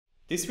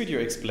This video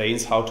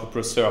explains how to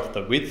preserve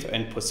the width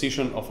and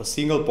position of a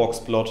single box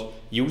plot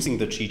using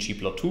the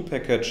ggplot2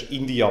 package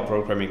in the R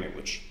programming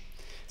language.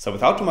 So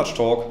without too much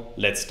talk,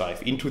 let's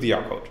dive into the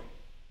R code.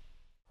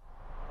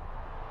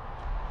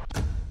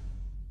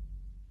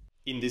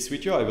 In this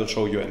video I will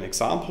show you an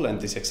example, and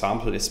this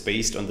example is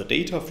based on the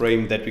data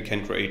frame that we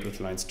can create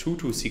with lines 2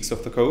 to 6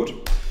 of the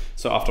code.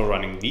 So after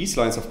running these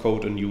lines of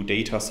code, a new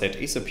data set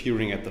is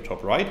appearing at the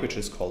top right, which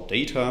is called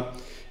data.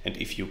 And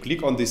if you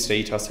click on this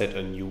data set,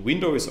 a new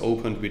window is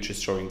opened, which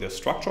is showing the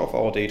structure of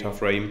our data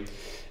frame.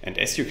 And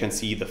as you can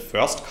see, the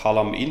first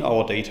column in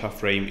our data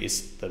frame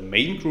is the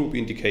main group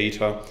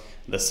indicator.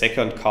 The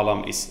second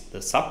column is the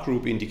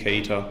subgroup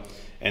indicator.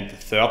 And the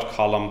third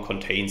column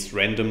contains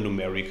random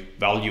numeric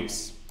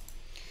values.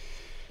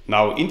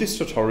 Now in this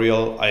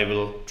tutorial I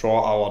will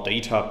draw our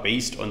data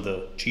based on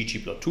the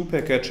ggplot2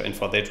 package, and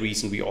for that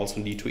reason we also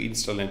need to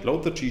install and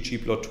load the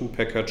ggplot2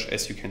 package,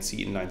 as you can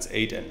see in lines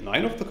 8 and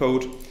 9 of the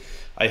code.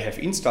 I have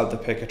installed the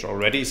package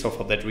already, so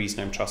for that reason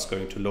I'm just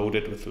going to load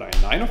it with line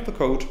 9 of the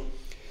code.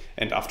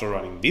 And after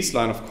running this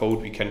line of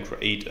code we can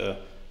create a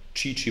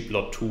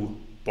ggplot2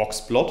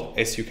 boxplot,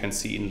 as you can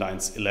see in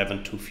lines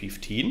 11 to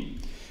 15.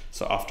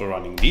 So after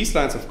running these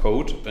lines of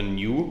code, a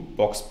new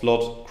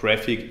boxplot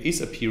graphic is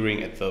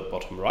appearing at the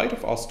bottom right of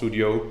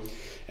RStudio.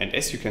 And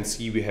as you can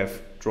see, we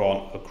have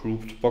drawn a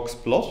grouped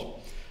boxplot.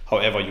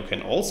 However, you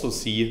can also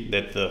see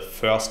that the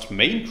first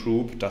main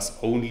group does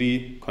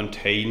only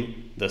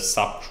contain the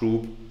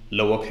subgroup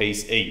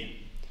lowercase a.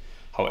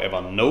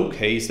 However, no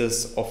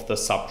cases of the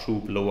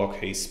subgroup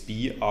lowercase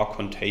b are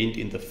contained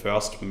in the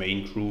first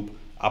main group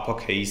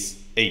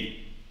uppercase a.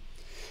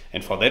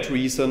 And for that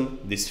reason,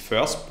 this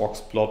first box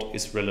plot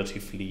is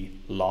relatively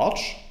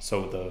large.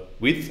 So the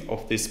width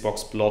of this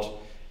box plot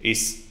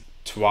is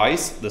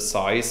twice the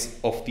size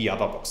of the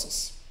other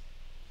boxes.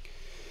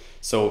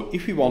 So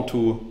if we want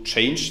to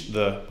change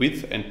the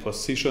width and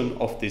position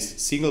of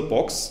this single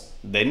box,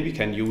 then we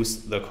can use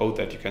the code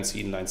that you can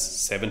see in lines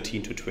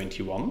 17 to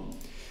 21.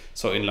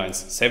 So in lines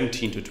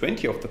 17 to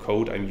 20 of the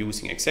code, I'm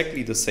using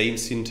exactly the same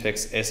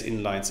syntax as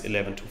in lines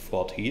 11 to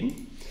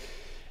 14.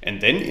 And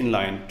then in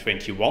line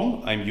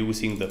 21, I'm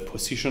using the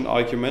position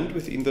argument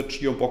within the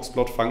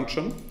geoboxplot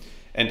function,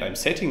 and I'm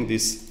setting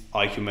this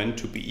argument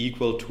to be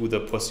equal to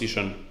the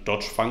position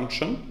dodge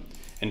function.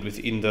 And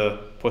within the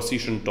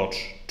position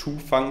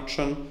dodge2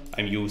 function,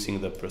 I'm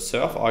using the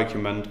preserve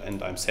argument,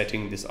 and I'm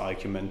setting this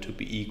argument to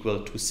be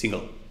equal to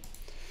single.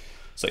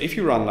 So if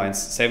you run lines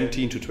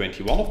 17 to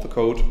 21 of the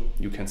code,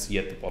 you can see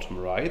at the bottom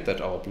right that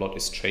our plot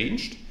is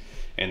changed.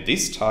 And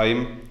this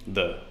time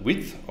the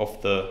width of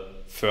the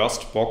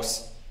first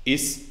box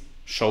is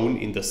shown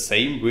in the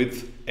same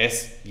width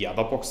as the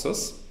other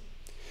boxes.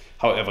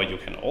 However, you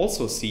can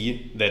also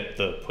see that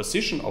the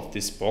position of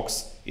this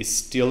box is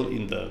still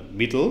in the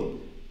middle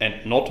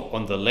and not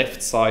on the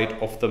left side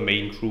of the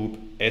main group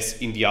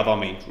as in the other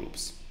main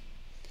groups.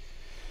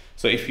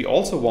 So if we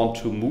also want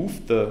to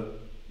move the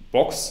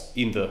box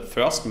in the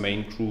first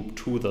main group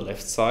to the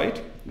left side,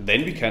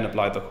 then we can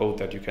apply the code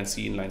that you can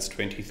see in lines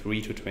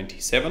 23 to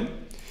 27.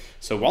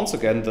 So once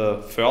again,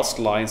 the first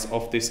lines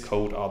of this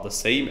code are the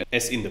same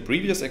as in the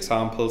previous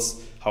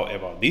examples.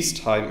 However, this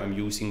time I'm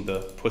using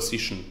the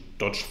position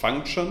dodge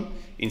function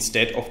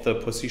instead of the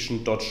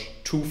position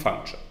dodge2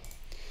 function.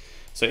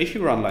 So if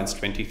you run lines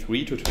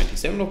 23 to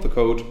 27 of the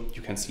code,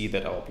 you can see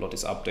that our plot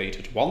is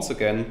updated once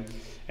again.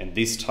 And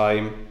this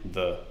time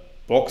the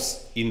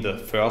box in the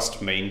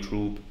first main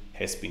group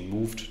has been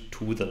moved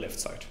to the left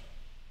side.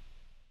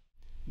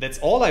 That's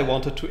all I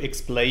wanted to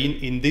explain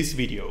in this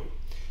video.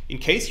 In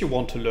case you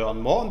want to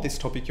learn more on this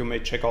topic, you may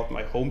check out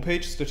my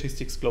homepage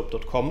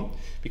statisticsglobe.com,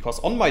 because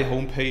on my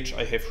homepage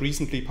I have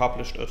recently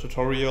published a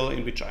tutorial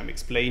in which I'm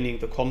explaining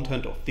the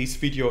content of this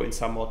video in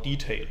some more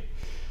detail.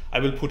 I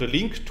will put a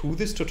link to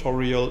this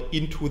tutorial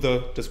into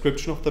the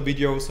description of the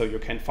video, so you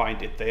can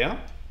find it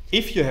there.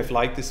 If you have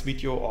liked this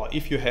video, or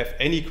if you have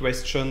any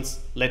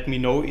questions, let me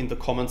know in the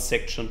comments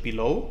section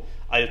below.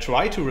 I'll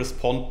try to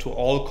respond to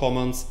all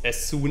comments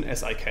as soon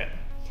as I can.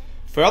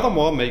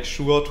 Furthermore, make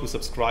sure to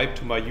subscribe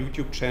to my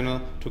YouTube channel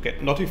to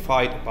get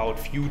notified about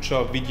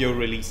future video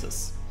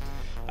releases.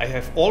 I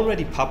have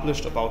already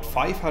published about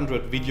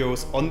 500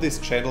 videos on this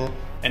channel,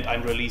 and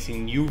I'm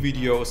releasing new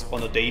videos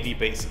on a daily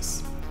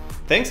basis.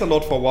 Thanks a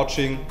lot for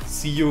watching.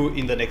 See you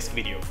in the next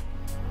video.